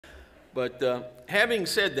But having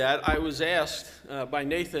said that, I was asked by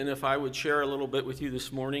Nathan if I would share a little bit with you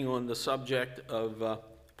this morning on the subject of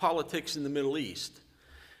politics in the Middle East.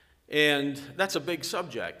 And that's a big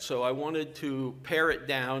subject, so I wanted to pare it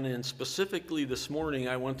down, and specifically this morning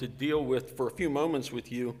I want to deal with, for a few moments with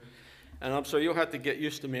you, and I'm sorry, you'll have to get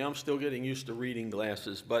used to me. I'm still getting used to reading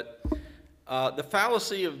glasses, but the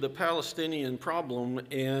fallacy of the Palestinian problem,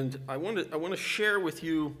 and I want to share with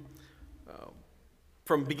you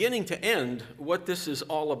from beginning to end what this is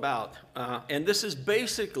all about. And this is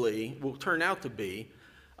basically, will turn out to be,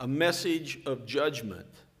 a message of judgment.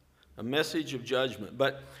 A message of judgment.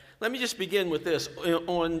 But let me just begin with this.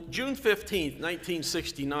 On June 15th,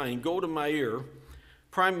 1969, Golda Meir,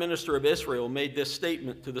 Prime Minister of Israel, made this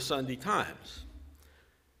statement to the Sunday Times.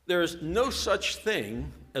 There is no such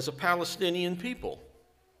thing as a Palestinian people.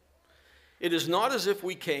 It is not as if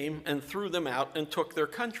we came and threw them out and took their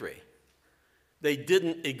country. They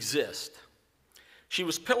didn't exist. She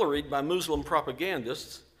was pilloried by Muslim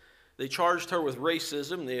propagandists. They charged her with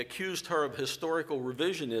racism. They accused her of historical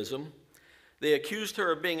revisionism. They accused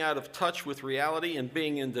her of being out of touch with reality and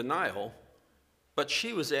being in denial. But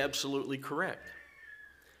she was absolutely correct.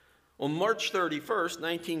 On March 31st,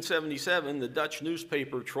 1977, the Dutch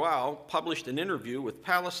newspaper Trouw published an interview with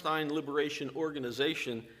Palestine Liberation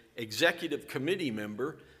Organization Executive Committee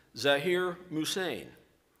member Zahir Hussein.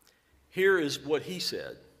 Here is what he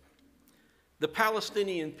said. The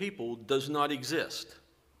Palestinian people does not exist.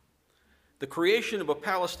 The creation of a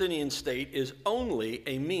Palestinian state is only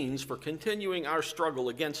a means for continuing our struggle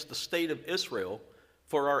against the state of Israel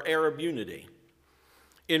for our Arab unity.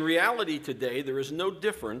 In reality today, there is no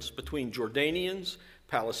difference between Jordanians,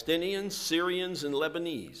 Palestinians, Syrians, and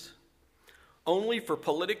Lebanese. Only for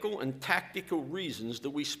political and tactical reasons do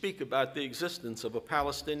we speak about the existence of a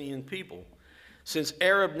Palestinian people, since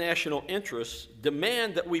Arab national interests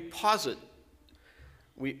demand that we posit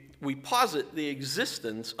the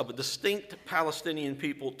existence of a distinct Palestinian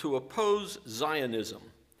people to oppose Zionism.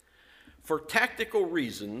 For tactical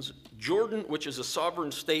reasons, Jordan, which is a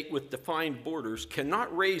sovereign state with defined borders,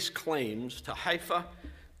 cannot raise claims to Haifa,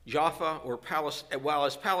 Jaffa, or Palestine, while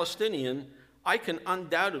as Palestinian, I can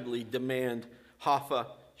undoubtedly demand Haifa,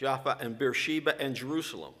 Jaffa, and Beersheba, and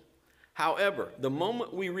Jerusalem. However, the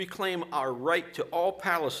moment we reclaim our right to all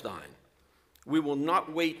Palestine, we will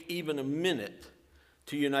not wait even a minute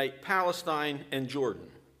to unite Palestine and Jordan.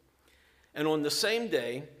 And on the same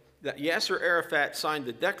day that Yasser Arafat signed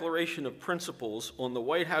the Declaration of Principles on the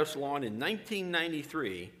White House lawn in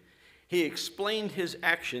 1993, he explained his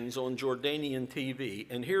actions on Jordanian TV,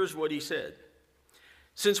 and here's what he said.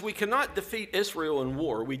 Since we cannot defeat Israel in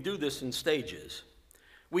war, we do this in stages.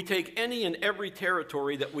 We take any and every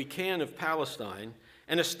territory that we can of Palestine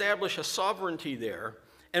and establish a sovereignty there,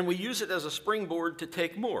 and we use it as a springboard to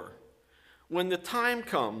take more. When the time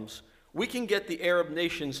comes, we can get the Arab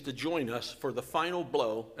nations to join us for the final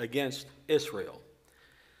blow against Israel.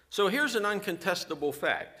 So here's an uncontestable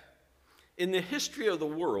fact. In the history of the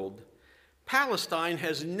world, Palestine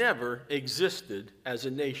has never existed as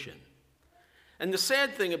a nation. And the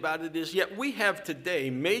sad thing about it is, yet we have today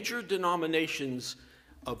major denominations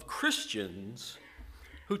of Christians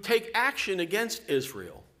who take action against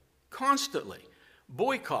Israel constantly.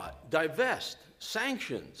 Boycott, divest,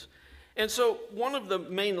 sanctions. And so one of the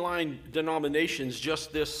mainline denominations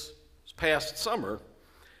just this past summer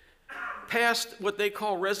passed what they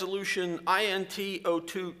call Resolution INT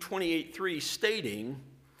 02-283, stating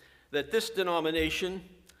that this denomination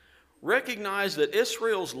recognized that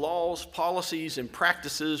Israel's laws, policies, and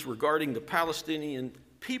practices regarding the Palestinian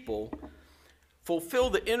people fulfill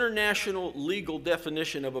the international legal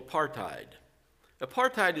definition of apartheid.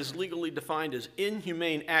 Apartheid is legally defined as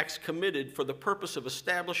inhumane acts committed for the purpose of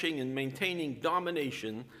establishing and maintaining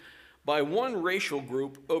domination by one racial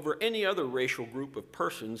group over any other racial group of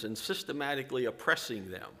persons and systematically oppressing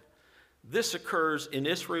them. This occurs in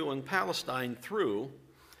Israel and Palestine through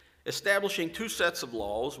establishing two sets of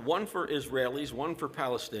laws, one for Israelis, one for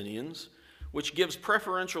Palestinians, which gives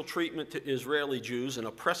preferential treatment to Israeli Jews and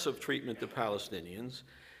oppressive treatment to Palestinians,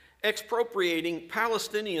 expropriating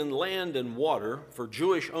Palestinian land and water for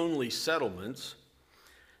Jewish-only settlements,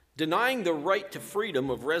 denying the right to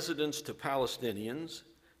freedom of residence to Palestinians,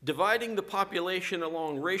 dividing the population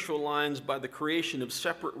along racial lines by the creation of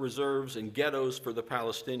separate reserves and ghettos for the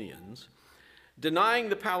Palestinians, denying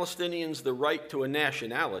the Palestinians the right to a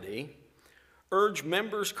nationality, urge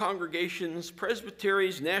members, congregations,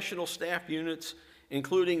 presbyteries, national staff units,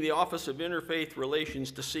 including the Office of Interfaith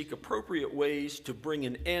Relations, to seek appropriate ways to bring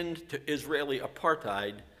an end to Israeli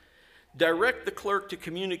apartheid, direct the clerk to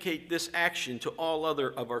communicate this action to all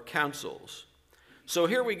other of our councils. So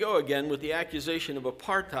here we go again with the accusation of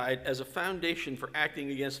apartheid as a foundation for acting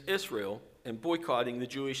against Israel and boycotting the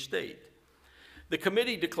Jewish state. The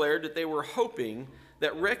committee declared that they were hoping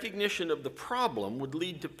that recognition of the problem would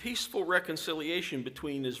lead to peaceful reconciliation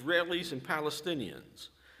between Israelis and Palestinians.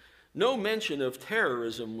 No mention of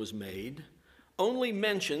terrorism was made, only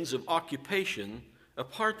mentions of occupation,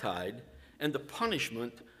 apartheid, and the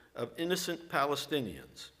punishment of innocent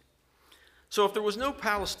Palestinians. So if there was no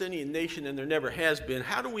Palestinian nation, and there never has been,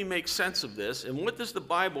 how do we make sense of this, and what does the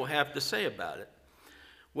Bible have to say about it?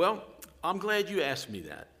 Well, I'm glad you asked me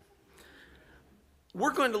that.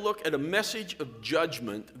 We're going to look at a message of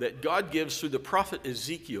judgment that God gives through the prophet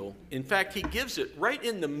Ezekiel. In fact, he gives it right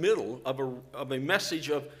in the middle of a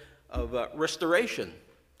message of restoration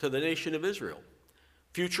to the nation of Israel,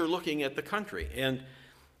 future looking at the country. And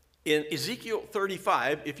in Ezekiel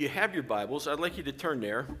 35, if you have your Bibles, I'd like you to turn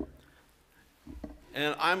there.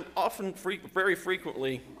 And I'm often, very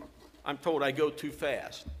frequently, I'm told I go too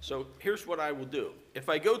fast. So here's what I will do. If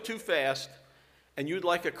I go too fast and you'd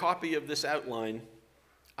like a copy of this outline,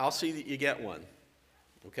 I'll see that you get one,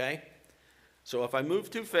 okay? So if I move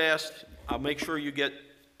too fast, I'll make sure you get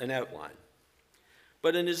an outline.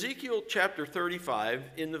 But in Ezekiel chapter 35,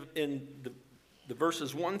 in the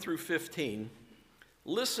verses 1 through 15,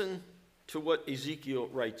 listen to what Ezekiel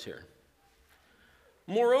writes here.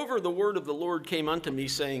 Moreover, the word of the Lord came unto me,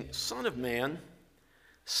 saying, Son of man,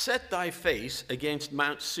 set thy face against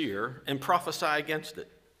Mount Seir, and prophesy against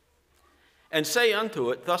it. And say unto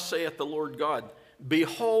it, Thus saith the Lord God,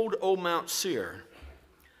 Behold, O Mount Seir,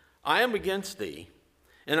 I am against thee,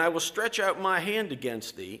 and I will stretch out my hand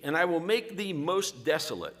against thee, and I will make thee most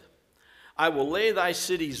desolate. I will lay thy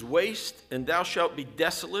cities waste, and thou shalt be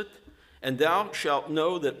desolate, and thou shalt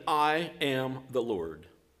know that I am the Lord.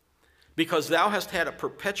 Because thou hast had a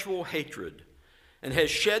perpetual hatred, and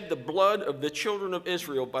hast shed the blood of the children of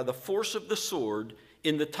Israel by the force of the sword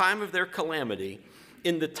in the time of their calamity,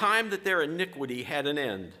 in the time that their iniquity had an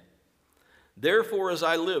end. Therefore, as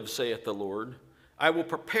I live, saith the Lord, I will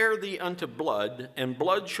prepare thee unto blood, and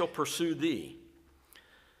blood shall pursue thee.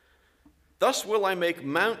 Thus will I make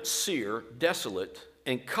Mount Seir desolate,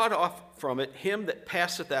 and cut off from it him that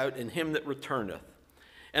passeth out, and him that returneth.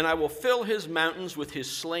 And I will fill his mountains with his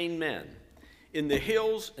slain men. In the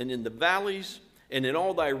hills and in the valleys and in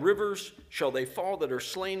all thy rivers shall they fall that are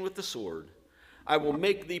slain with the sword. I will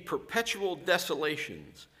make thee perpetual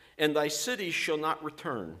desolations, and thy cities shall not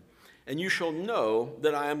return. And you shall know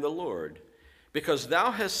that I am the Lord, because thou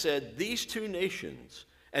hast said, These two nations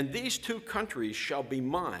and these two countries shall be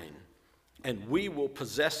mine, and we will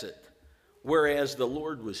possess it, whereas the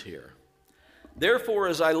Lord was here. Therefore,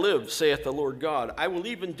 as I live, saith the Lord God, I will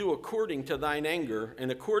even do according to thine anger and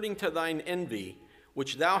according to thine envy,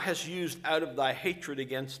 which thou hast used out of thy hatred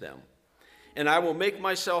against them. And I will make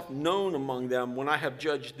myself known among them when I have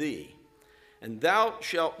judged thee. And thou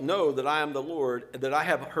shalt know that I am the Lord, and that I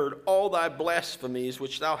have heard all thy blasphemies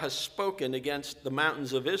which thou hast spoken against the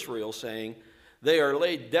mountains of Israel, saying, They are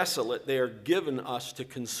laid desolate, they are given us to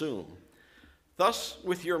consume. Thus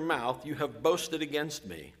with your mouth you have boasted against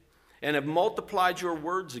me, and have multiplied your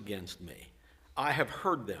words against me. I have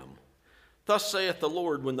heard them. Thus saith the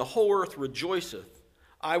Lord, when the whole earth rejoiceth,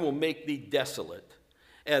 I will make thee desolate.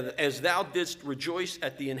 As thou didst rejoice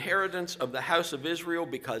at the inheritance of the house of Israel,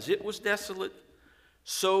 because it was desolate,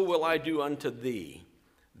 so will I do unto thee.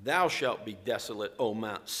 Thou shalt be desolate, O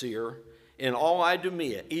Mount Seir, in all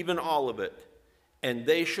Idumea, even all of it, and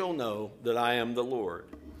they shall know that I am the Lord.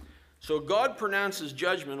 So God pronounces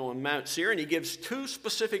judgment on Mount Seir, and he gives two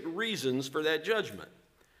specific reasons for that judgment.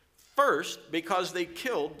 First, because they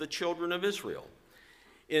killed the children of Israel.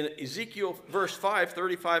 In Ezekiel verse 5,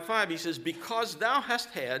 35:5, he says, Because thou hast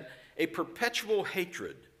had a perpetual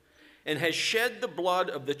hatred, and hast shed the blood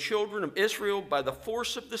of the children of Israel by the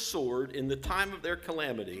force of the sword in the time of their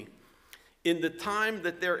calamity, in the time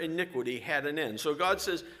that their iniquity had an end. So God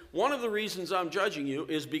says, one of the reasons I'm judging you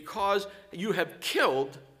is because you have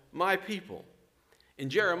killed my people. In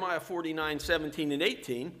Jeremiah 49, 17 and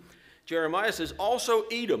 18, Jeremiah says, Also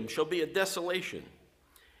Edom shall be a desolation.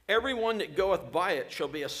 Every one that goeth by it shall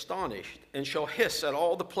be astonished, and shall hiss at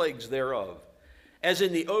all the plagues thereof, as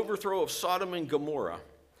in the overthrow of Sodom and Gomorrah,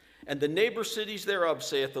 and the neighbor cities thereof,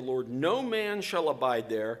 saith the Lord. No man shall abide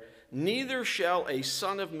there, neither shall a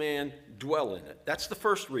son of man dwell in it. That's the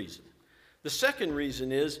first reason. The second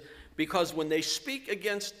reason is because when they speak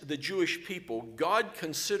against the Jewish people, God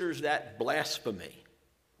considers that blasphemy.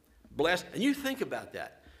 And you think about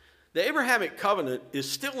that. The Abrahamic covenant is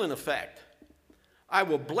still in effect. I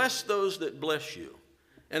will bless those that bless you,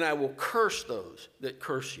 and I will curse those that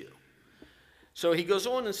curse you. So he goes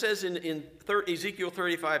on and says in Ezekiel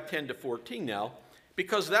 35, 10 to 14 now,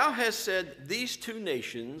 because thou hast said, these two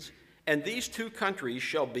nations and these two countries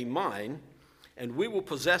shall be mine, and we will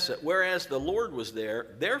possess it, whereas the Lord was there.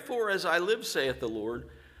 Therefore, as I live, saith the Lord,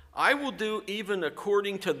 I will do even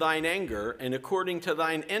according to thine anger and according to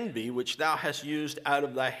thine envy, which thou hast used out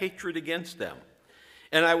of thy hatred against them.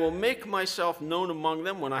 And I will make myself known among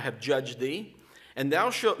them when I have judged thee. And thou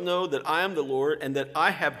shalt know that I am the Lord, and that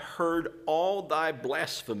I have heard all thy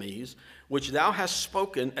blasphemies, which thou hast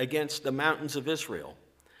spoken against the mountains of Israel.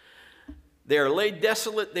 They are laid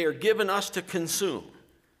desolate, they are given us to consume.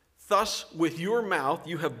 Thus with your mouth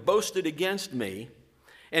you have boasted against me,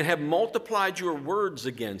 and have multiplied your words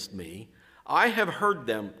against me. I have heard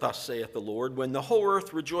them, thus saith the Lord. When the whole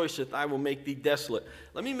earth rejoiceth, I will make thee desolate.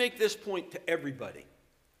 Let me make this point to everybody.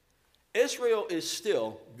 Israel is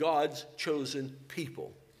still God's chosen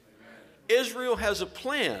people. Amen. Israel has a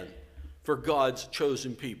plan for God's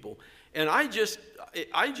chosen people. And I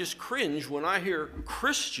just cringe when I hear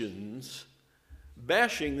Christians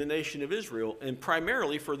bashing the nation of Israel, and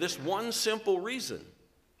primarily for this one simple reason.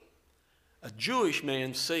 A Jewish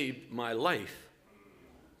man saved my life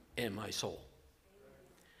and my soul.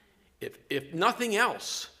 If nothing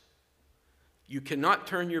else, you cannot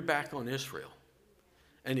turn your back on Israel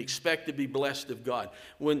and expect to be blessed of God.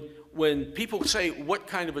 When people say, what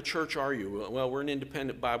kind of a church are you? Well, we're an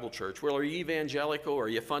independent Bible church. Well, are you evangelical? Are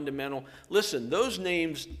you fundamental? Listen, those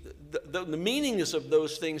names, the meanings of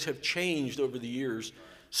those things have changed over the years,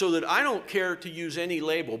 so that I don't care to use any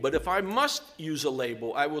label. But if I must use a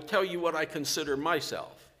label, I will tell you what I consider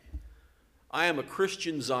myself. I am a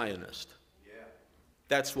Christian Zionist. Yeah.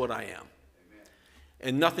 That's what I am. Amen.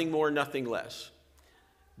 And nothing more, nothing less.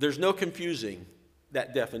 There's no confusing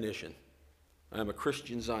that definition. I'm a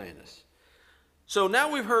Christian Zionist. So now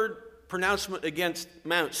we've heard pronouncement against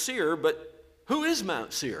Mount Seir, but who is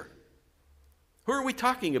Mount Seir? Who are we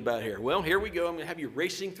talking about here? Well, here we go. I'm going to have you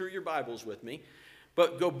racing through your Bibles with me.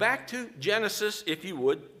 But go back to Genesis, if you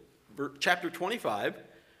would, chapter 25,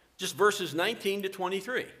 just verses 19 to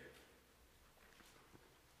 23.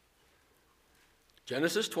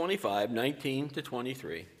 Genesis 25, 19 to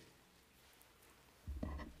 23.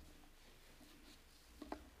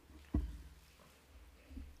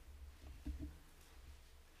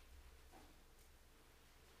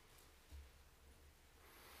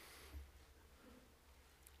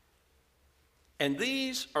 And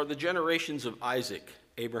these are the generations of Isaac,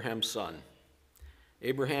 Abraham's son.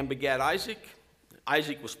 Abraham begat Isaac.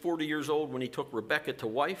 Isaac was 40 years old when he took Rebekah to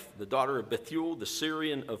wife, the daughter of Bethuel, the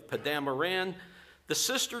Syrian of Padan Aram, the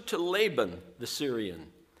sister to Laban, the Syrian.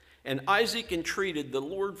 And Isaac entreated the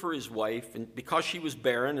Lord for his wife, and because she was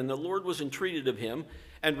barren, and the Lord was entreated of him.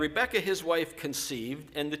 And Rebekah his wife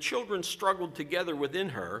conceived, and the children struggled together within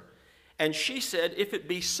her. And she said, if it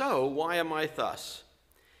be so, why am I thus?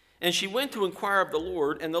 And she went to inquire of the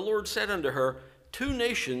Lord, and the Lord said unto her, 2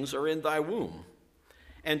 nations are in thy womb,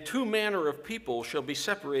 and 2 manner of people shall be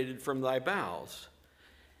separated from thy bowels.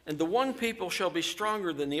 And the one people shall be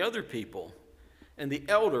stronger than the other people, and the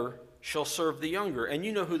elder shall serve the younger. And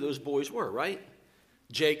you know who those boys were, right?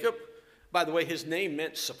 Jacob. By the way, his name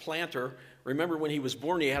meant supplanter. Remember, when he was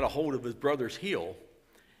born, he had a hold of his brother's heel.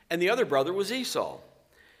 And the other brother was Esau.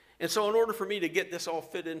 And so in order for me to get this all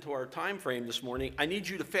fit into our time frame this morning, I need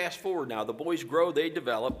you to fast forward now. The boys grow, they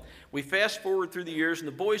develop. We fast forward through the years, and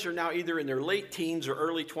the boys are now either in their late teens or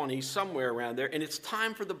early 20s, somewhere around there, and it's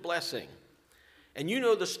time for the blessing. And you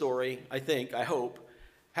know the story, I think, I hope,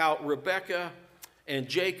 how Rebekah and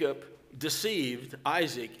Jacob deceived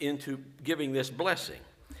Isaac into giving this blessing.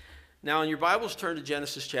 Now in your Bibles, turn to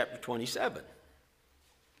Genesis chapter 27.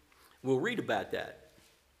 We'll read about that.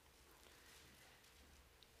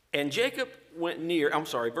 And Jacob went near,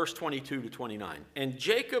 verse 22 to 29. And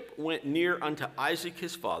Jacob went near unto Isaac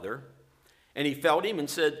his father, and he felt him and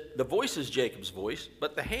said, the voice is Jacob's voice,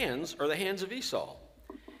 but the hands are the hands of Esau.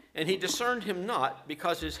 And he discerned him not,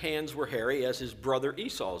 because his hands were hairy as his brother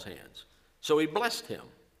Esau's hands. So he blessed him.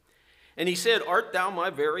 And he said, art thou my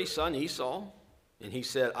very son Esau? And he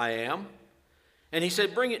said, I am. And he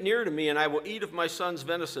said, bring it near to me, and I will eat of my son's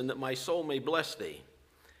venison, that my soul may bless thee.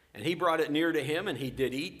 And he brought it near to him, and he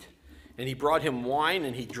did eat. And he brought him wine,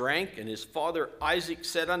 and he drank. And his father Isaac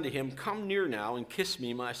said unto him, come near now, and kiss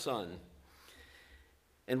me, my son.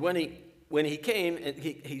 And when he came, and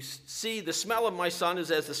he see, the smell of my son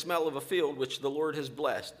is as the smell of a field which the Lord has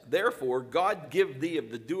blessed. Therefore God give thee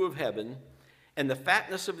of the dew of heaven, and the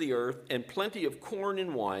fatness of the earth, and plenty of corn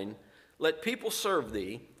and wine. Let people serve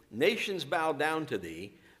thee, nations bow down to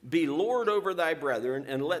thee. Be Lord over thy brethren,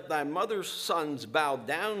 and let thy mother's sons bow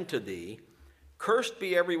down to thee. Cursed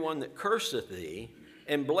be everyone that curseth thee,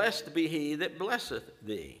 and blessed be he that blesseth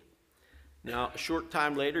thee. Now, a short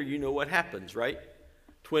time later, you know what happens, right?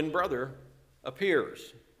 Twin brother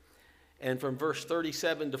appears. And from verse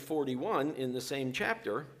 37 to 41 in the same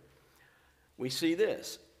chapter, we see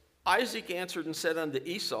this. Isaac answered and said unto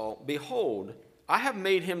Esau, Behold, I have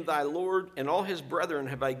made him thy lord, and all his brethren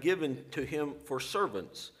have I given to him for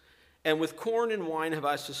servants, and with corn and wine have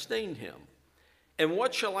I sustained him. And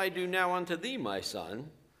what shall I do now unto thee, my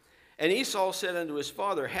son? And Esau said unto his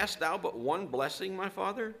father, Hast thou but one blessing, my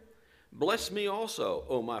father? Bless me also,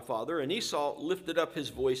 O my father. And Esau lifted up his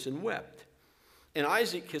voice and wept. And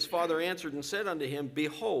Isaac his father answered and said unto him,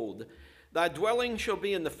 Behold, thy dwelling shall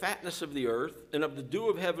be in the fatness of the earth, and of the dew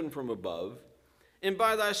of heaven from above. And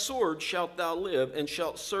by thy sword shalt thou live, and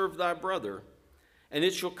shalt serve thy brother. And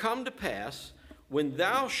it shall come to pass, when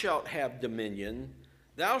thou shalt have dominion,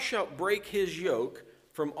 thou shalt break his yoke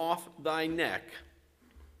from off thy neck.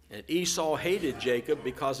 And Esau hated Jacob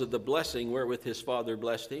because of the blessing wherewith his father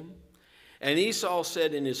blessed him. And Esau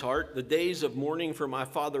said in his heart, The days of mourning for my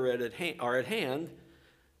father are at hand,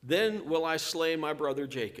 then will I slay my brother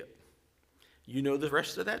Jacob. You know the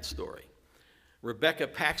rest of that story. Rebekah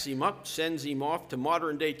packs him up, sends him off to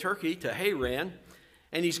modern-day Turkey, to Haran,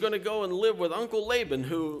 and he's going to go and live with Uncle Laban,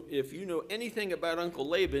 who, if you know anything about Uncle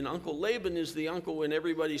Laban is the uncle in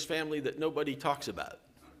everybody's family that nobody talks about.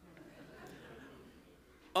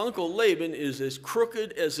 Uncle Laban is as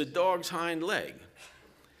crooked as a dog's hind leg.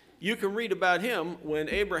 You can read about him when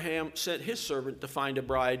Abraham sent his servant to find a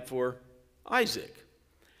bride for Isaac.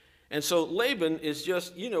 And so Laban is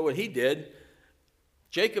just, you know what he did.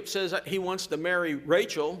 Jacob says he wants to marry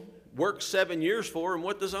Rachel, works 7 years for her, and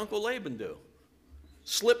what does Uncle Laban do?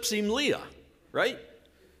 Slips him Leah, right?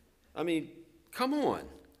 I mean, come on.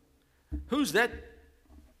 Who's that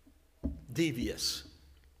devious?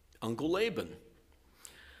 Uncle Laban.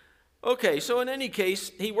 Okay, so in any case,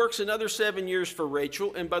 he works another 7 years for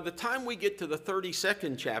Rachel, and by the time we get to the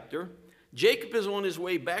 32nd chapter, Jacob is on his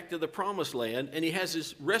way back to the promised land, and he has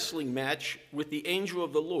his wrestling match with the angel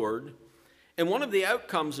of the Lord, and one of the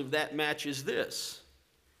outcomes of that match is this.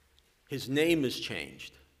 His name is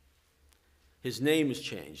changed. His name is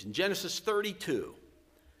changed. In Genesis 32,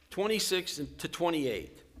 26 to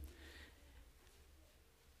 28,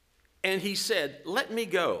 and he said, Let me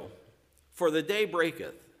go, for the day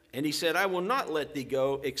breaketh. And he said, I will not let thee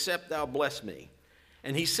go, except thou bless me.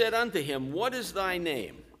 And he said unto him, What is thy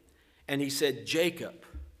name? And he said, Jacob.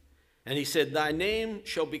 And he said, Thy name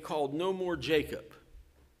shall be called no more Jacob,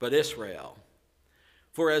 but Israel.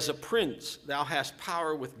 For as a prince thou hast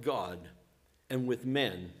power with God and with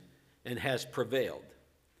men, and hast prevailed.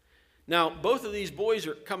 Now, both of these boys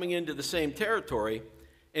are coming into the same territory,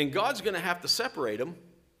 and God's going to have to separate them.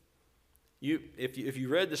 If you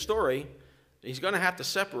read the story, he's going to have to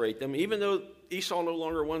separate them, even though Esau no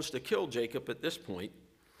longer wants to kill Jacob at this point.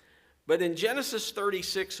 But in Genesis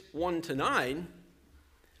 36, 1 to 9,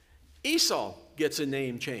 Esau gets a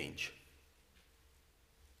name change.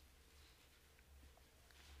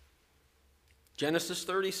 Genesis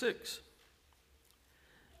 36.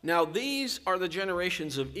 Now these are the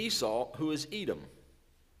generations of Esau, who is Edom.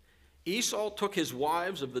 Esau took his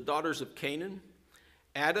wives of the daughters of Canaan,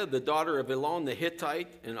 Adah, the daughter of Elon the Hittite,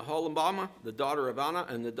 and Aholibamah, the daughter of Anah,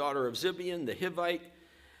 and the daughter of Zibeon the Hivite,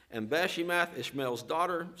 and Bashemath, Ishmael's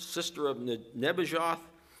daughter, sister of Nebajoth,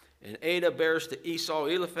 and Adah bears to Esau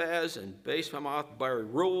Eliphaz, and Basemath bare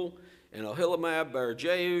Reuel, and Ahilamab bare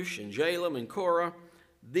Jeush, and Jalem, and Korah.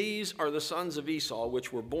 These are the sons of Esau,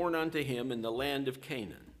 which were born unto him in the land of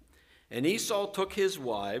Canaan. And Esau took his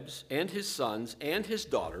wives, and his sons, and his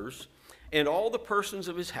daughters, and all the persons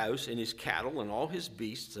of his house, and his cattle, and all his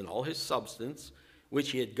beasts, and all his substance,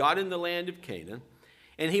 which he had got in the land of Canaan,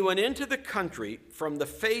 and he went into the country from the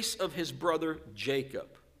face of his brother Jacob.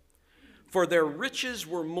 For their riches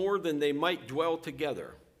were more than they might dwell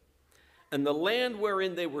together, and the land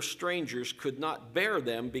wherein they were strangers could not bear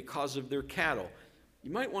them because of their cattle.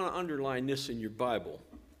 You might want to underline this in your Bible.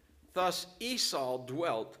 Thus Esau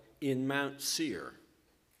dwelt in Mount Seir.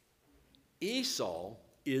 Esau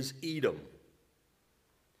is Edom.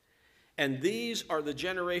 And these are the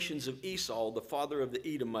generations of Esau, the father of the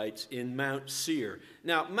Edomites, in Mount Seir.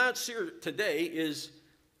 Now, Mount Seir today is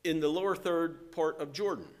in the lower third part of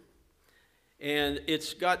Jordan. And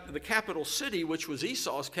it's got the capital city, which was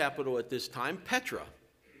Esau's capital at this time, Petra,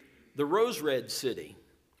 the rose red city.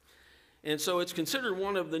 And so it's considered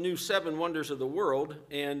one of the new 7 wonders of the world.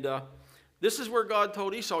 And this is where God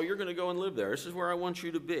told Esau, you're going to go and live there. This is where I want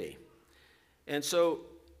you to be. And so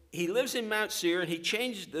he lives in Mount Seir, and he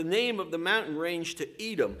changed the name of the mountain range to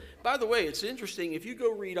Edom. By the way, it's interesting. If you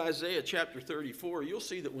go read Isaiah chapter 34, you'll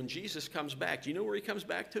see that when Jesus comes back, do you know where he comes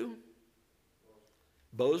back to?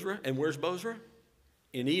 Bozrah. And where's Bozrah?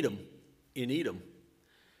 In Edom. In Edom.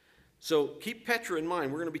 So keep Petra in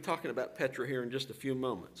mind. We're going to be talking about Petra here in just a few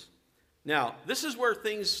moments. Now, this is where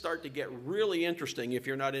things start to get really interesting if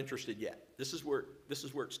you're not interested yet. This is where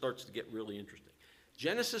it starts to get really interesting.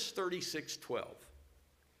 Genesis 36:12.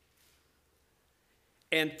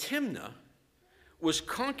 And Timnah was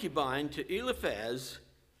concubine to Eliphaz,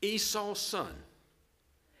 Esau's son.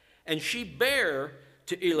 And she bare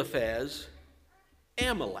to Eliphaz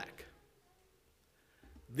Amalek.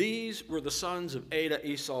 These were the sons of Adah,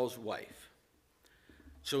 Esau's wife.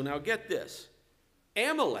 So now get this.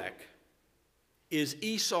 Amalek is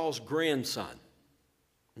Esau's grandson.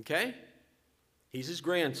 Okay? He's his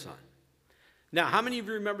grandson. Now, how many of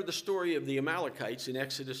you remember the story of the Amalekites in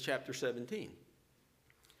Exodus chapter 17?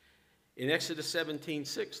 In Exodus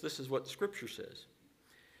 17:6, this is what the scripture says.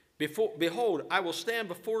 Behold, I will stand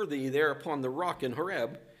before thee there upon the rock in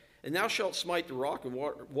Horeb, and thou shalt smite the rock, and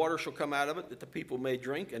water shall come out of it, that the people may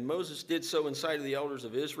drink. And Moses did so in sight of the elders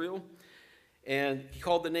of Israel. And he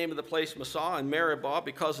called the name of the place Massah and Meribah,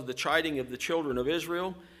 because of the chiding of the children of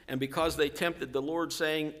Israel, and because they tempted the Lord,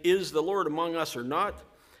 saying, Is the Lord among us or not?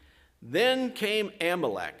 Then came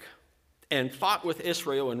Amalek, and fought with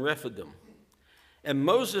Israel in Rephidim. And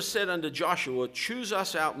Moses said unto Joshua, Choose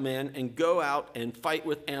us out men, and go out and fight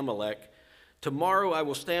with Amalek. Tomorrow I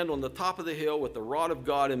will stand on the top of the hill with the rod of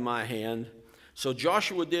God in my hand. So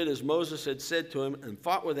Joshua did as Moses had said to him, and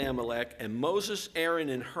fought with Amalek. And Moses, Aaron,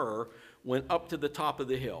 and Hur went up to the top of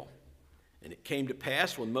the hill. And it came to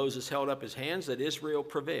pass, when Moses held up his hands, that Israel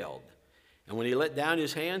prevailed. And when he let down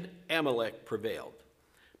his hand, Amalek prevailed.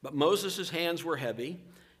 But Moses' hands were heavy,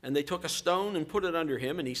 and they took a stone and put it under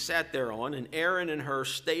him, and he sat thereon. And Aaron and Hur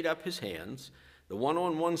stayed up his hands, the one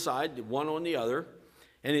on one side, the one on the other.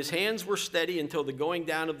 And his hands were steady until the going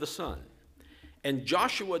down of the sun. And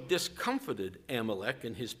Joshua discomfited Amalek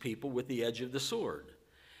and his people with the edge of the sword.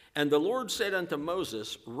 And the Lord said unto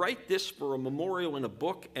Moses, Write this for a memorial in a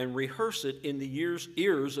book, and rehearse it in the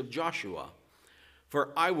ears of Joshua. For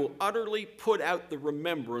I will utterly put out the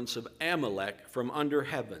remembrance of Amalek from under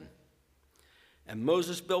heaven. And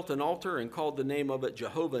Moses built an altar, and called the name of it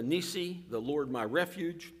Jehovah Nissi, the Lord my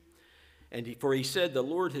refuge. For he said, The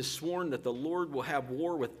Lord has sworn that the Lord will have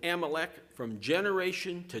war with Amalek from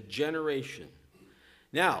generation to generation.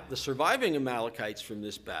 Now, the surviving Amalekites from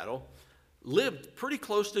this battle lived pretty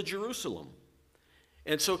close to Jerusalem.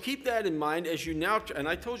 And so keep that in mind as you now, and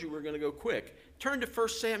I told you we were going to go quick. Turn to 1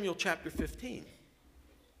 Samuel chapter 15.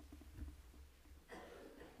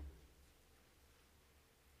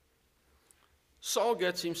 Saul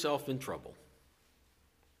gets himself in trouble.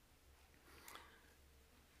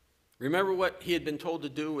 Remember what he had been told to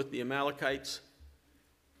do with the Amalekites?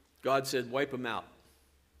 God said, wipe them out.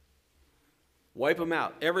 Wipe them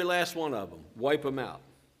out. Every last one of them. Wipe them out.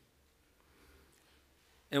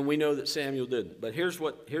 And we know that Samuel didn't. But here's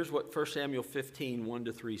what 1 Samuel 15,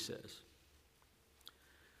 1-3 says.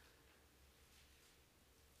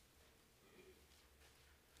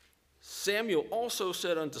 Samuel also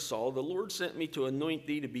said unto Saul, The Lord sent me to anoint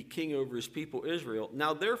thee to be king over his people Israel.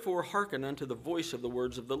 Now therefore hearken unto the voice of the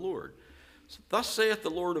words of the Lord. Thus saith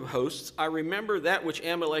the Lord of hosts, I remember that which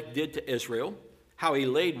Amalek did to Israel, how he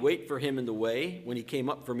laid wait for him in the way when he came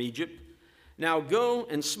up from Egypt. Now go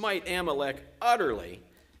and smite Amalek utterly,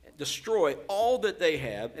 destroy all that they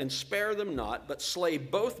have, and spare them not, but slay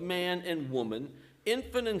both man and woman,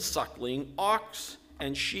 infant and suckling, ox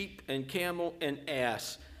and sheep and camel and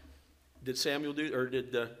ass. Did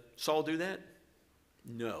Saul do that?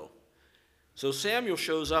 No. So Samuel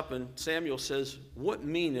shows up, and Samuel says, What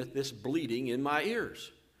meaneth this bleating in my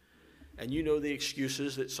ears? And you know the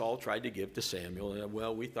excuses that Saul tried to give to Samuel.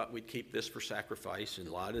 Well, we thought we'd keep this for sacrifice, and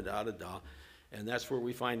la-da-da-da-da. And that's where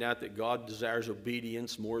we find out that God desires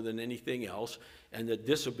obedience more than anything else, and that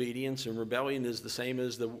disobedience and rebellion is the same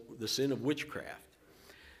as the sin of witchcraft.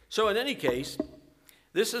 So in any case,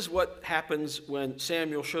 this is what happens when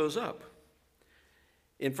Samuel shows up.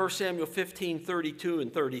 In 1 Samuel 15, 32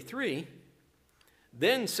 and 33,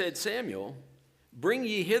 Then said Samuel, Bring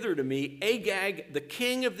ye hither to me Agag, the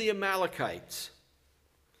king of the Amalekites.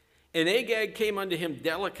 And Agag came unto him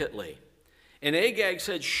delicately. And Agag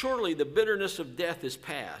said, Surely the bitterness of death is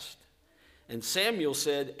past. And Samuel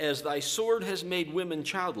said, As thy sword has made women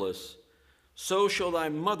childless, so shall thy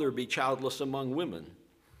mother be childless among women.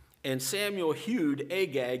 And Samuel hewed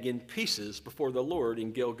Agag in pieces before the Lord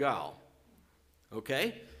in Gilgal.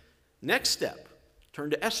 Okay? Next step, turn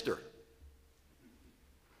to Esther.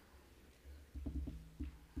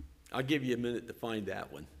 I'll give you a minute to find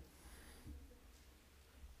that one.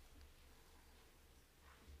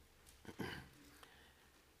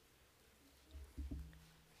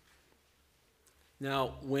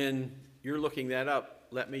 Now, when you're looking that up,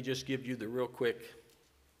 let me just give you the real quick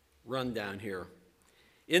rundown here.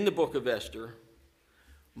 In the book of Esther,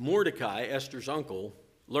 Mordecai, Esther's uncle,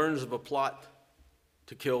 learns of a plot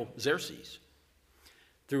to kill Xerxes.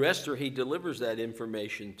 Through Esther, he delivers that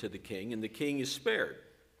information to the king, and the king is spared.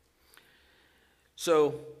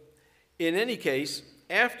 So, in any case,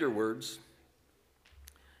 afterwards,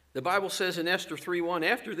 the Bible says in Esther 3:1,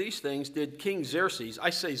 after these things did King Xerxes, I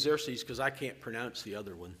say Xerxes because I can't pronounce the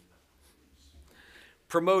other one,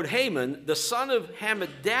 promote Haman, the son of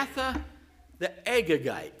Hammedatha the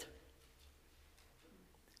Agagite.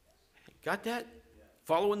 Got that?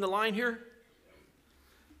 Following the line here?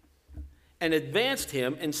 And advanced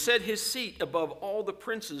him and set his seat above all the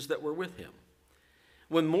princes that were with him.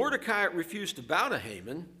 When Mordecai refused to bow to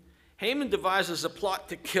Haman, Haman devises a plot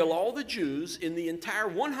to kill all the Jews in the entire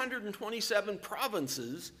 127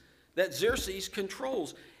 provinces that Xerxes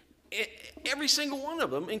controls. Every single one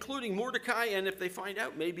of them, including Mordecai, and if they find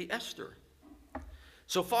out, maybe Esther.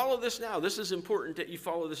 So follow this now. This is important that you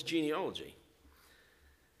follow this genealogy.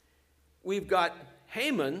 We've got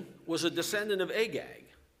Haman was a descendant of Agag,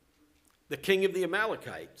 the king of the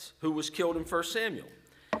Amalekites, who was killed in 1 Samuel.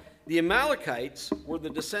 The Amalekites were the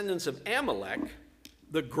descendants of Amalek,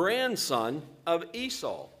 the grandson of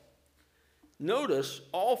Esau. Notice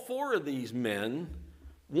all four of these men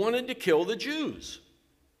wanted to kill the Jews.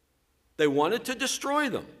 They wanted to destroy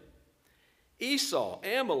them. Esau,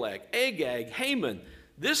 Amalek, Agag, Haman.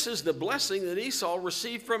 This is the blessing that Esau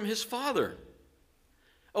received from his father.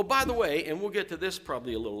 Oh, by the way, and we'll get to this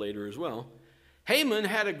probably a little later as well, Haman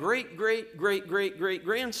had a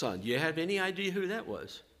great-great-great-great-great-grandson. Do you have any idea who that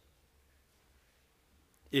was?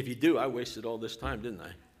 If you do, I wasted all this time, didn't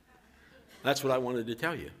I? That's what I wanted to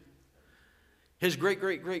tell you. His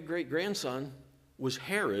great-great-great-great-grandson was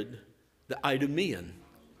Herod the Idumean.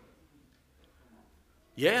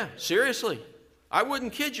 Yeah, seriously. I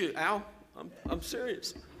wouldn't kid you, Al. I'm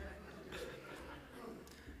serious.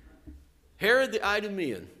 Herod the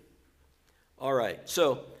Idumean. All right,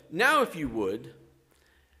 so now if you would,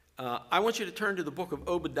 I want you to turn to the book of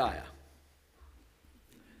Obadiah.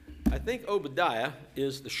 I think Obadiah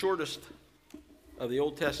is the shortest of the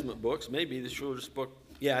Old Testament books, maybe the shortest book.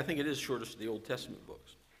 Yeah, I think it is the shortest of the Old Testament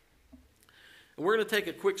books. And we're going to take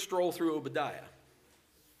a quick stroll through Obadiah.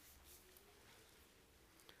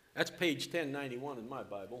 That's page 1091 in my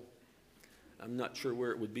Bible. I'm not sure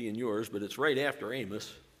where it would be in yours, but it's right after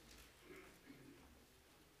Amos.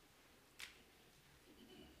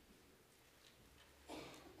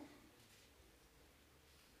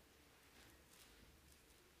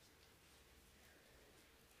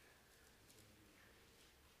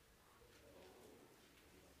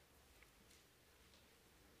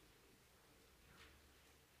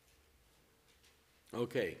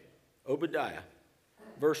 Okay, Obadiah,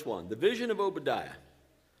 verse 1. The vision of Obadiah.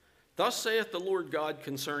 Thus saith the Lord God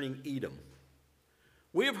concerning Edom.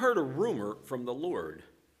 We have heard a rumor from the Lord,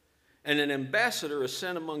 and an ambassador is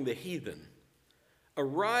sent among the heathen.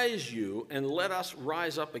 Arise you, and let us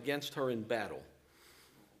rise up against her in battle.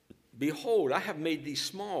 Behold, I have made thee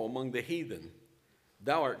small among the heathen.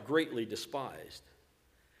 Thou art greatly despised.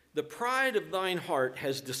 The pride of thine heart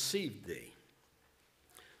has deceived thee.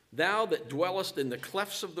 Thou that dwellest in the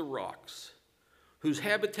clefts of the rocks, whose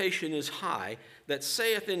habitation is high, that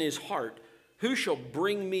saith in his heart, who shall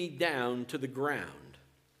bring me down to the ground?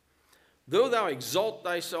 Though thou exalt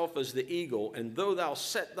thyself as the eagle, and though thou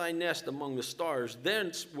set thy nest among the stars,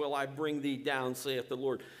 thence will I bring thee down, saith the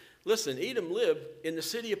Lord. Listen, Edom lived in the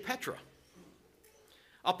city of Petra,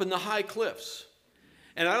 up in the high cliffs.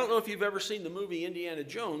 And I don't know if you've ever seen the movie Indiana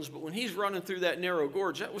Jones, but when he's running through that narrow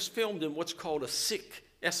gorge, that was filmed in what's called a Sikh,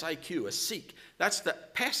 S-I-Q, a Sikh. That's the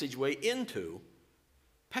passageway into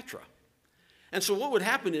Petra. And so what would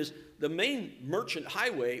happen is the main merchant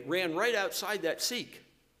highway ran right outside that Sikh.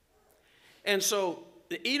 And so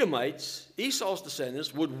the Edomites, Esau's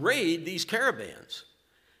descendants, would raid these caravans.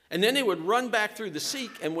 And then they would run back through the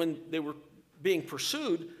Sikh, and when they were being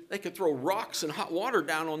pursued, they could throw rocks and hot water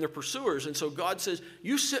down on their pursuers. And so God says,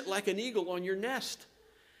 you sit like an eagle on your nest,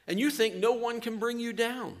 and you think no one can bring you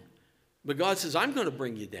down. But God says, I'm going to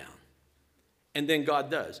bring you down. And then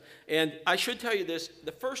God does. And I should tell you this,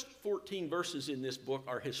 the first 14 verses in this book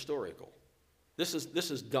are historical. This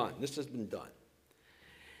is done. This has been done.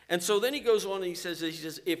 And so then he goes on and he says,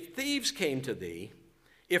 if thieves came to thee,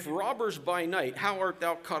 if robbers by night, how art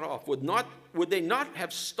thou cut off? Would they not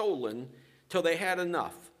have stolen till they had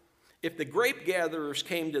enough? If the grape gatherers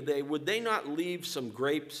came today, would they not leave some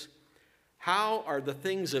grapes? How are the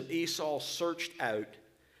things of Esau searched out?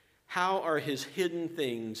 How are his hidden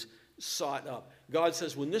things sought up? God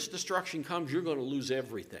says, when this destruction comes, you're going to lose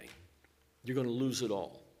everything. You're going to lose it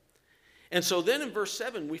all. And so then in verse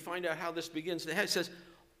 7, we find out how this begins. It says,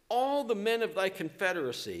 all the men of thy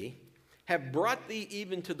confederacy have brought thee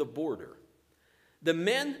even to the border. The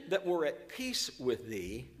men that were at peace with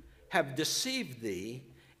thee have deceived thee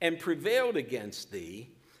and prevailed against thee.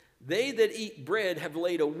 They that eat bread have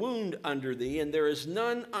laid a wound under thee, and there is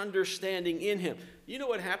none understanding in him. You know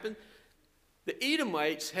what happened? The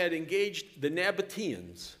Edomites had engaged the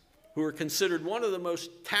Nabateans, who were considered one of the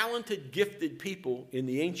most talented, gifted people in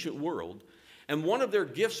the ancient world. And one of their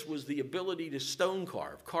gifts was the ability to stone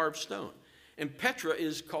carve stone. And Petra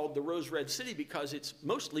is called the Rose Red City because it's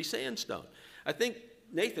mostly sandstone. I think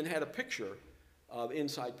Nathan had a picture of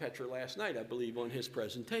inside Petra last night, I believe, on his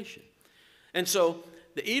presentation. And so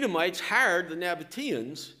the Edomites hired the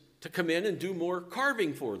Nabateans to come in and do more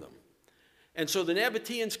carving for them. And so the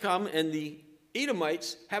Nabateans come and the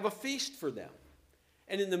Edomites have a feast for them.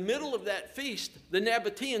 And in the middle of that feast, the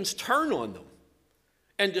Nabateans turn on them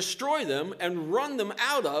and destroy them and run them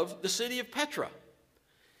out of the city of Petra.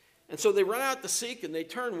 And so they run out to seek and they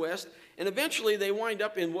turn west, and eventually they wind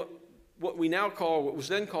up in what we now call, what was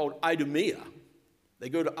then called Idumea. They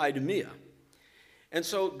go to Idumea. And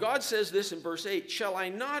so God says this in verse 8, shall I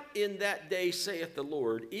not in that day, saith the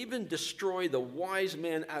Lord, even destroy the wise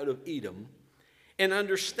men out of Edom, and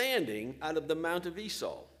understanding out of the mount of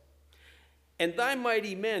Esau? And thy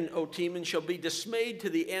mighty men, O Teman, shall be dismayed to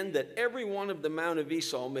the end that every one of the mount of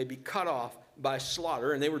Esau may be cut off by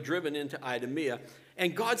slaughter. And they were driven into Idumea.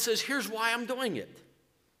 And God says, here's why I'm doing it.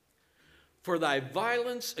 For thy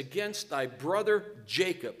violence against thy brother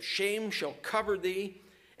Jacob, shame shall cover thee,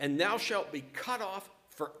 and thou shalt be cut off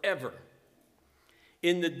forever.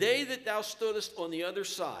 In the day that thou stoodest on the other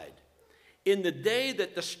side, in the day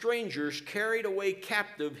that the strangers carried away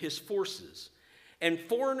captive his forces, and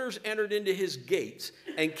foreigners entered into his gates,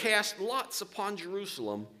 and cast lots upon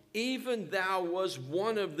Jerusalem, even thou was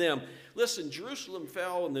one of them. Listen, Jerusalem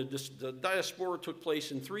fell, and the diaspora took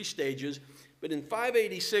place in 3 stages. But in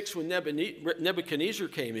 586, when Nebuchadnezzar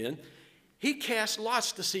came in, he cast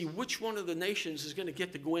lots to see which one of the nations is going to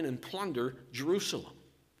get to go in and plunder Jerusalem.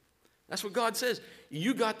 That's what God says.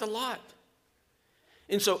 You got the lot.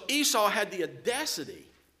 And so Esau had the audacity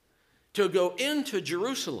to go into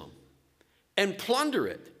Jerusalem and plunder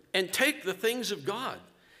it and take the things of God.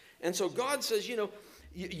 And so God says, you know,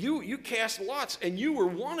 you cast lots, and you were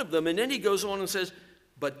one of them. And then he goes on and says,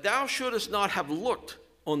 but thou shouldest not have looked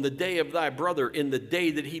on the day of thy brother in the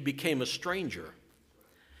day that he became a stranger.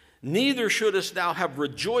 Neither shouldest thou have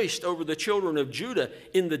rejoiced over the children of Judah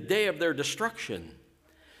in the day of their destruction.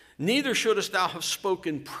 Neither shouldest thou have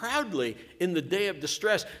spoken proudly in the day of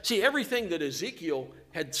distress. See, everything that Ezekiel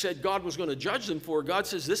had said God was going to judge them for, God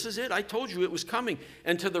says, this is it. I told you it was coming.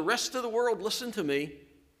 And to the rest of the world, listen to me.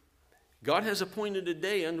 God has appointed a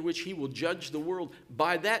day on which he will judge the world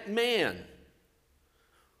by that man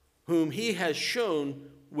whom he has shown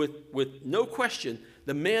with no question,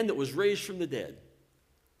 the man that was raised from the dead.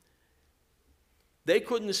 They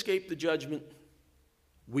couldn't escape the judgment.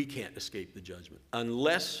 We can't escape the judgment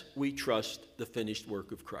unless we trust the finished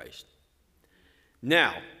work of Christ.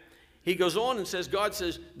 Now, he goes on and says, God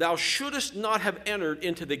says, thou shouldest not have entered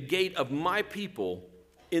into the gate of my people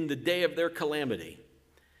in the day of their calamity.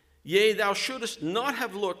 Yea, thou shouldest not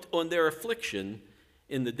have looked on their affliction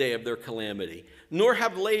in the day of their calamity, nor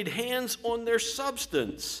have laid hands on their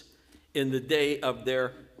substance in the day of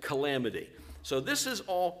their calamity. So this is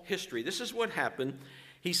all history. This is what happened.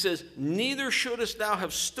 He says, neither shouldest thou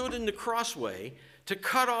have stood in the crossway to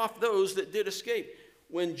cut off those that did escape.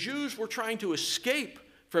 When Jews were trying to escape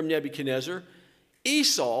from Nebuchadnezzar,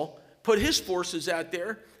 Esau put his forces out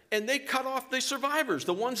there, and they cut off the survivors,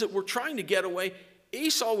 the ones that were trying to get away.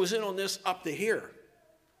 Esau was in on this up to here.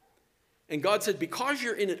 And God said, because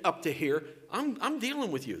you're in it up to here, I'm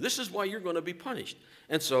dealing with you. This is why you're going to be punished.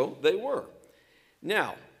 And so they were.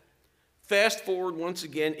 Now, fast forward once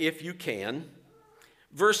again, if you can.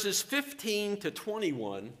 Verses 15 to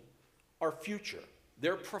 21 are future.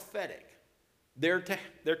 They're prophetic. They're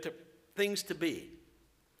things to be.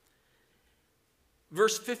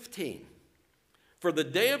 Verse 15. For the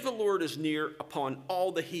day of the Lord is near upon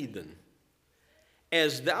all the heathen.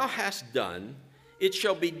 As thou hast done, it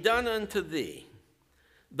shall be done unto thee.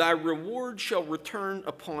 Thy reward shall return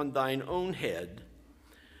upon thine own head.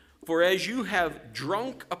 For as you have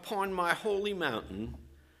drunk upon my holy mountain,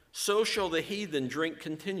 so shall the heathen drink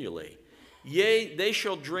continually. Yea, they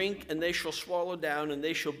shall drink, and they shall swallow down, and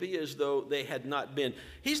they shall be as though they had not been.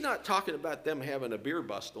 He's not talking about them having a beer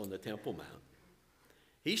bust on the Temple Mount.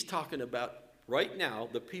 He's talking about, right now,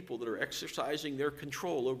 the people that are exercising their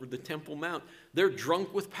control over the Temple Mount. They're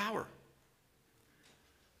drunk with power.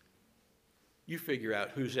 You figure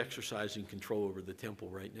out who's exercising control over the temple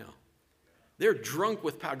right now. They're drunk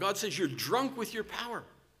with power. God says, you're drunk with your power.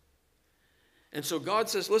 And so God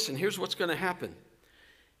says, listen, here's what's going to happen.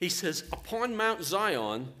 He says, upon Mount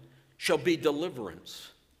Zion shall be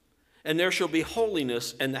deliverance, and there shall be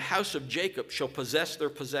holiness, and the house of Jacob shall possess their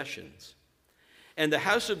possessions. And the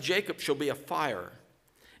house of Jacob shall be a fire,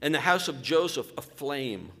 and the house of Joseph a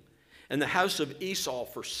flame, and the house of Esau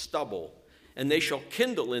for stubble. And they shall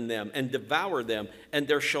kindle in them and devour them, and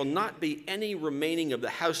there shall not be any remaining of the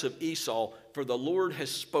house of Esau, for the Lord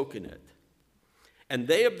has spoken it. And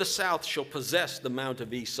they of the south shall possess the mount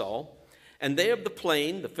of Esau, and they of the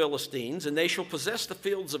plain, the Philistines, and they shall possess the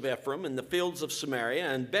fields of Ephraim and the fields of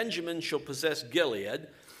Samaria, and Benjamin shall possess Gilead.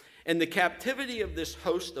 And the captivity of this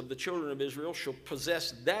host of the children of Israel shall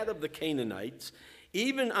possess that of the Canaanites,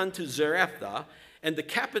 even unto Zarephath. And the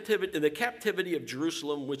captivity of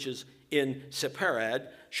Jerusalem, which is in Sepharad,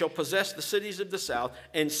 shall possess the cities of the south,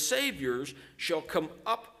 and saviors shall come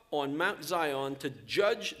up on Mount Zion to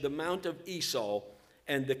judge the mount of Esau,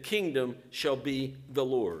 and the kingdom shall be the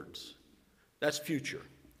Lord's. That's future.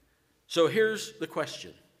 So here's the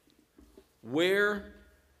question. Where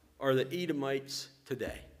are the Edomites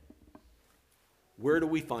today? Where do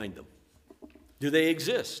we find them? Do they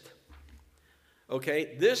exist?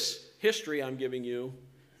 Okay, this history I'm giving you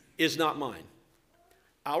is not mine.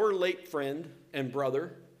 Our late friend and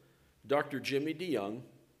brother, Dr. Jimmy DeYoung,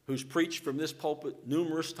 who's preached from this pulpit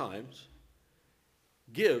numerous times,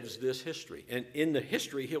 gives this history. And in the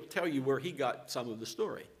history, he'll tell you where he got some of the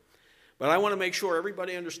story. But I want to make sure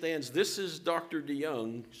everybody understands this is Dr.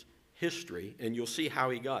 DeYoung's history, and you'll see how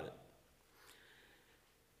he got it.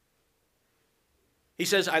 He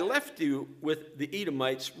says, I left you with the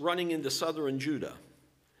Edomites running into southern Judah.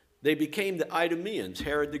 They became the Idumeans.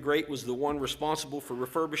 Herod the Great was the one responsible for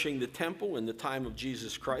refurbishing the temple in the time of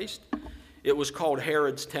Jesus Christ. It was called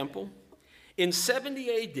Herod's Temple. In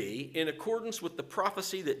 70 AD, in accordance with the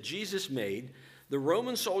prophecy that Jesus made, the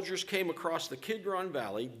Roman soldiers came across the Kidron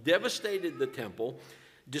Valley, devastated the temple,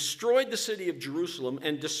 destroyed the city of Jerusalem,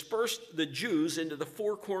 and dispersed the Jews into the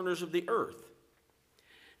four corners of the earth.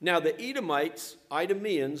 Now the Edomites,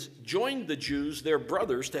 Idumeans, joined the Jews, their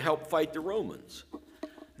brothers, to help fight the Romans.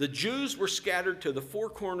 The Jews were scattered to the four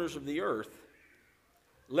corners of the earth.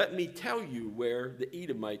 Let me tell you where the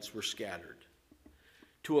Edomites were scattered.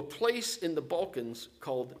 To a place in the Balkans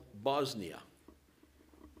called Bosnia.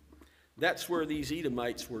 That's where these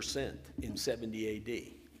Edomites were sent in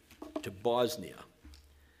 70 AD, to Bosnia.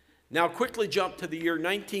 Now quickly jump to the year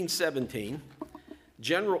 1917.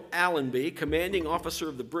 General Allenby, commanding officer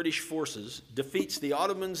of the British forces, defeats the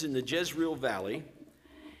Ottomans in the Jezreel Valley.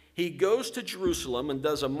 He goes to Jerusalem and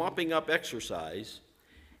does a mopping up exercise.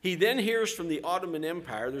 He then hears from the Ottoman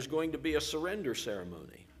Empire there's going to be a surrender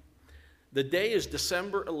ceremony. The day is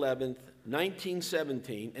December 11th,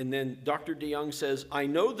 1917, and then Dr. DeYoung says, I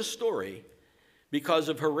know the story because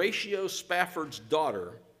of Horatio Spafford's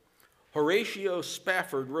daughter. Horatio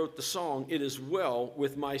Spafford wrote the song, It Is Well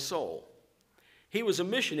With My Soul. He was a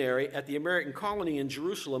missionary at the American colony in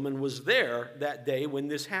Jerusalem and was there that day when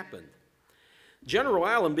this happened. General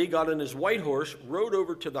Allenby got on his white horse, rode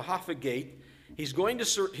over to the Hoffa Gate. He's going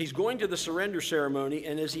to the surrender ceremony,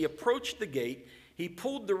 and as he approached the gate, he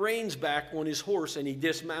pulled the reins back on his horse and he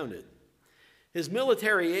dismounted. His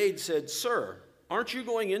military aide said, Sir, aren't you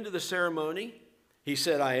going into the ceremony? He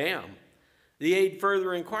said, I am. The aide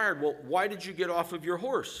further inquired, well, why did you get off of your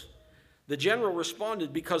horse? The general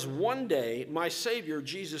responded, because one day my Savior,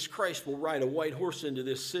 Jesus Christ, will ride a white horse into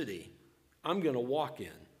this city. I'm going to walk in.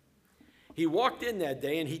 He walked in that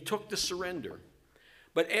day and he took the surrender.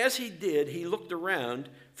 But as he did, he looked around,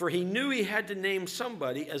 for he knew he had to name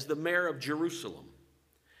somebody as the mayor of Jerusalem.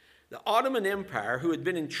 The Ottoman Empire, who had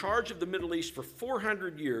been in charge of the Middle East for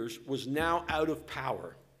 400 years, was now out of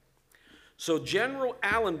power. So General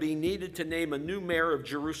Allenby needed to name a new mayor of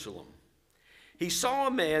Jerusalem. He saw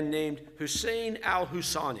a man named Hussein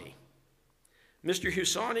al-Husani. Mr.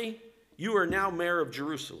 Husani, you are now mayor of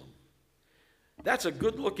Jerusalem. That's a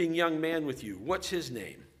good-looking young man with you. What's his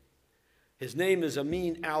name? His name is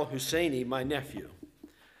Amin al-Husseini, my nephew.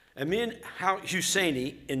 Amin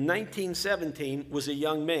al-Husseini, in 1917, was a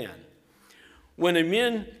young man. When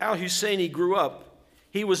Amin al-Husseini grew up,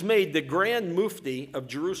 he was made the Grand Mufti of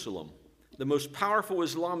Jerusalem, the most powerful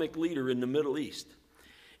Islamic leader in the Middle East.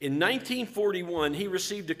 In 1941, he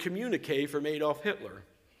received a communique from Adolf Hitler.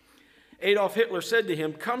 Adolf Hitler said to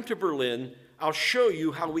him, "Come to Berlin, I'll show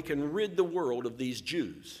you how we can rid the world of these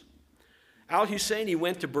Jews." Al-Husseini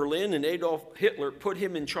went to Berlin, and Adolf Hitler put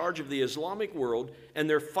him in charge of the Islamic world and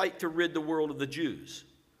their fight to rid the world of the Jews.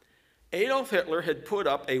 Adolf Hitler had put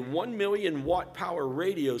up a 1 million watt power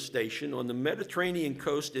radio station on the Mediterranean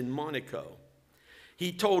coast in Monaco.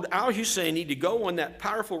 He told Al-Husseini to go on that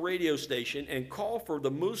powerful radio station and call for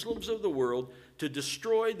the Muslims of the world to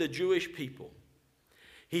destroy the Jewish people.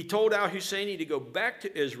 He told Al-Husseini to go back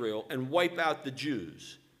to Israel and wipe out the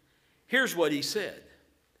Jews. Here's what he said: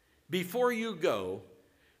 "Before you go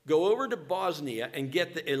over to Bosnia and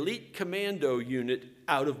get the elite commando unit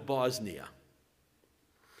out of Bosnia."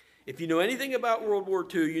 If you know anything about World War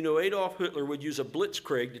II, you know Adolf Hitler would use a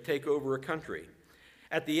blitzkrieg to take over a country.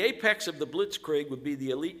 At the apex of the blitzkrieg would be the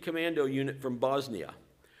elite commando unit from Bosnia.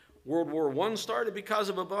 World War I started because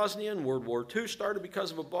of a Bosnian. World War II started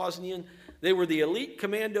because of a Bosnian. They were the elite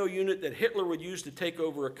commando unit that Hitler would use to take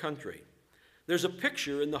over a country. There's a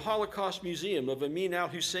picture in the Holocaust Museum of Immanuel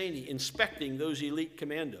Husseini inspecting those elite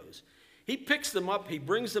commandos. He picks them up, he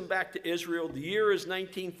brings them back to Israel. The year is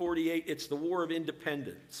 1948. It's the War of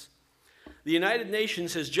Independence. The United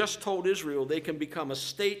Nations has just told Israel they can become a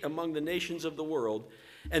state among the nations of the world,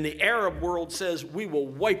 and the Arab world says we will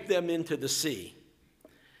wipe them into the sea.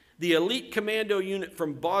 The elite commando unit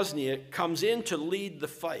from Bosnia comes in to lead the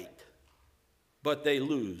fight, but they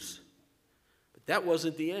lose. But that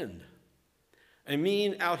wasn't the end.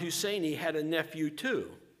 Amin al-Husseini had a nephew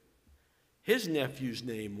too. His nephew's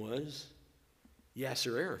name was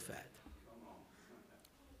Yasser Arafat.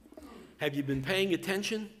 Have you been paying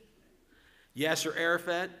attention? Yasser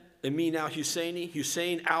Arafat, Amin al-Husseini,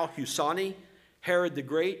 Hussein al-Husani, Herod the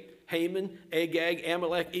Great, Haman, Agag,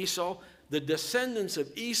 Amalek, Esau. The descendants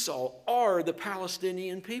of Esau are the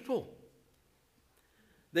Palestinian people.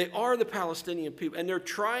 They are the Palestinian people, and they're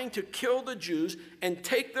trying to kill the Jews and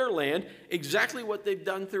take their land, exactly what they've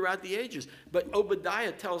done throughout the ages. But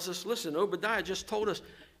Obadiah tells us, listen, Obadiah just told us,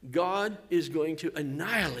 God is going to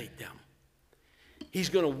annihilate them. He's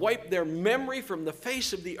going to wipe their memory from the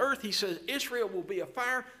face of the earth. He says Israel will be a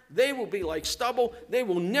fire. They will be like stubble. They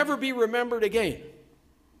will never be remembered again.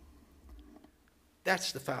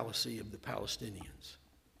 That's the fallacy of the Palestinians.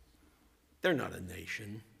 They're not a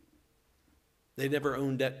nation. They never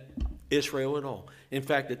owned that Israel at all. In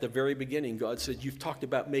fact, at the very beginning, God said, you've talked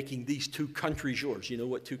about making these two countries yours. You know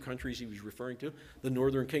what two countries he was referring to? The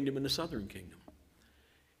northern kingdom and the southern kingdom.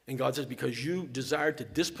 And God says, because you desired to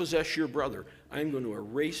dispossess your brother, I'm going to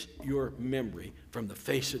erase your memory from the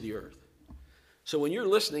face of the earth. So when you're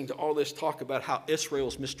listening to all this talk about how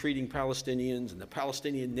Israel's mistreating Palestinians and the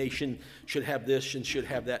Palestinian nation should have this and should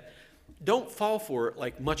have that, don't fall for it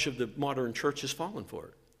like much of the modern church has fallen for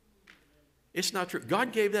it. It's not true.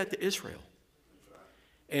 God gave that to Israel.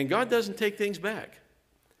 And God doesn't take things back.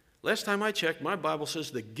 Last time I checked, my Bible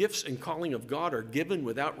says the gifts and calling of God are given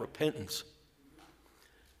without repentance.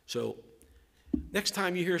 So next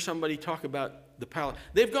time you hear somebody talk about the Palestinians,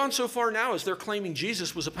 they've gone so far now as they're claiming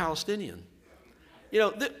Jesus was a Palestinian. You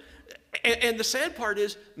know, and the sad part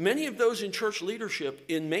is many of those in church leadership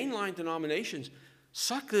in mainline denominations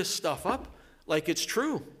suck this stuff up like it's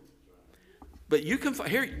true. But you can,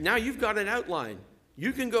 here, now you've got an outline.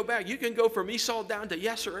 You can go back. You can go from Esau down to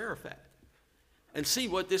Yasser Arafat and see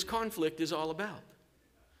what this conflict is all about.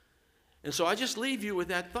 And so I just leave you with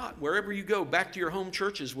that thought. Wherever you go, back to your home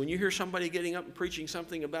churches, when you hear somebody getting up and preaching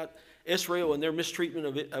something about Israel and their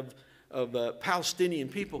mistreatment of Palestinian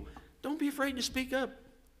people, don't be afraid to speak up.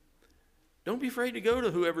 Don't be afraid to go to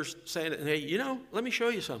whoever's saying it. And hey, you know, let me show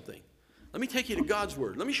you something. Let me take you to God's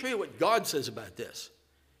word. Let me show you what God says about this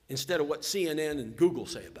instead of what CNN and Google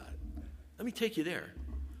say about it. Let me take you there.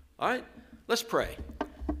 All right? Let's pray.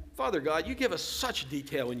 Father God, you give us such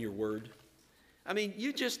detail in your word. I mean,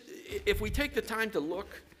 you just, if we take the time to look,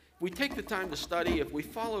 if we take the time to study, if we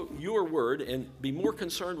follow your word and be more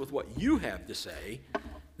concerned with what you have to say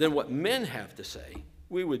than what men have to say,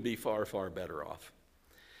 we would be far, far better off.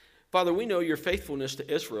 Father, we know your faithfulness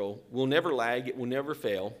to Israel will never lag, it will never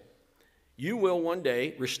fail. You will one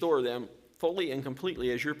day restore them fully and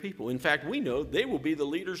completely as your people. In fact, we know they will be the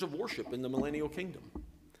leaders of worship in the millennial kingdom.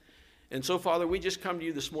 And so, Father, we just come to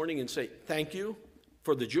you this morning and say thank you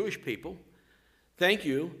for the Jewish people. Thank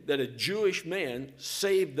you that a Jewish man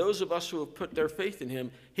saved those of us who have put their faith in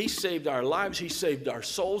him. He saved our lives. He saved our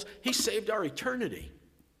souls. He saved our eternity.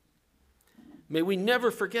 May we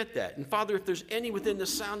never forget that. And Father, if there's any within the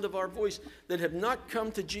sound of our voice that have not come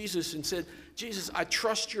to Jesus and said, Jesus, I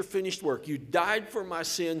trust your finished work. You died for my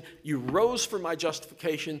sin. You rose for my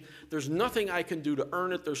justification. There's nothing I can do to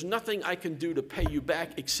earn it. There's nothing I can do to pay you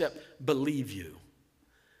back except believe you.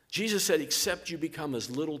 Jesus said, except you become as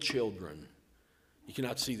little children, you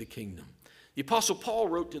cannot see the kingdom. The Apostle Paul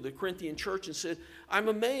wrote to the Corinthian church and said, I'm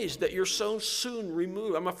amazed that you're so soon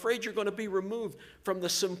removed. I'm afraid you're going to be removed from the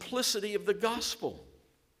simplicity of the gospel.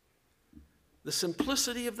 The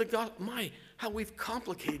simplicity of the gospel. My, how we've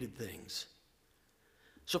complicated things.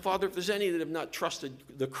 So, Father, if there's any that have not trusted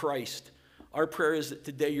the Christ, our prayer is that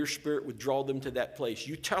today your Spirit would draw them to that place.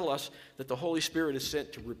 You tell us that the Holy Spirit is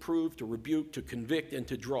sent to reprove, to rebuke, to convict, and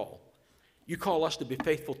to draw. You call us to be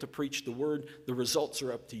faithful to preach the word. The results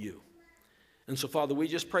are up to you. And so, Father, we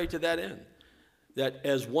just pray to that end, that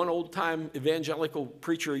as one old-time evangelical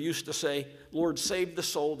preacher used to say, Lord, save the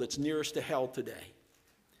soul that's nearest to hell today.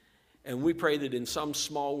 And we pray that in some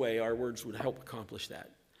small way our words would help accomplish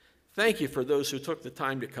that. Thank you for those who took the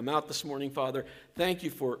time to come out this morning, Father. Thank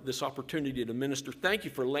you for this opportunity to minister. Thank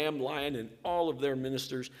you for Lamb Lion and all of their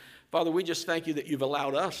ministers. Father, we just thank you that you've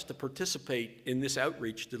allowed us to participate in this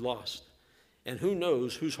outreach to the lost. And who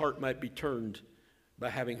knows whose heart might be turned by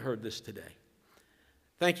having heard this today.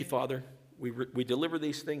 Thank you, Father. We deliver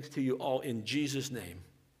these things to you all in Jesus' name.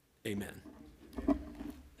 Amen.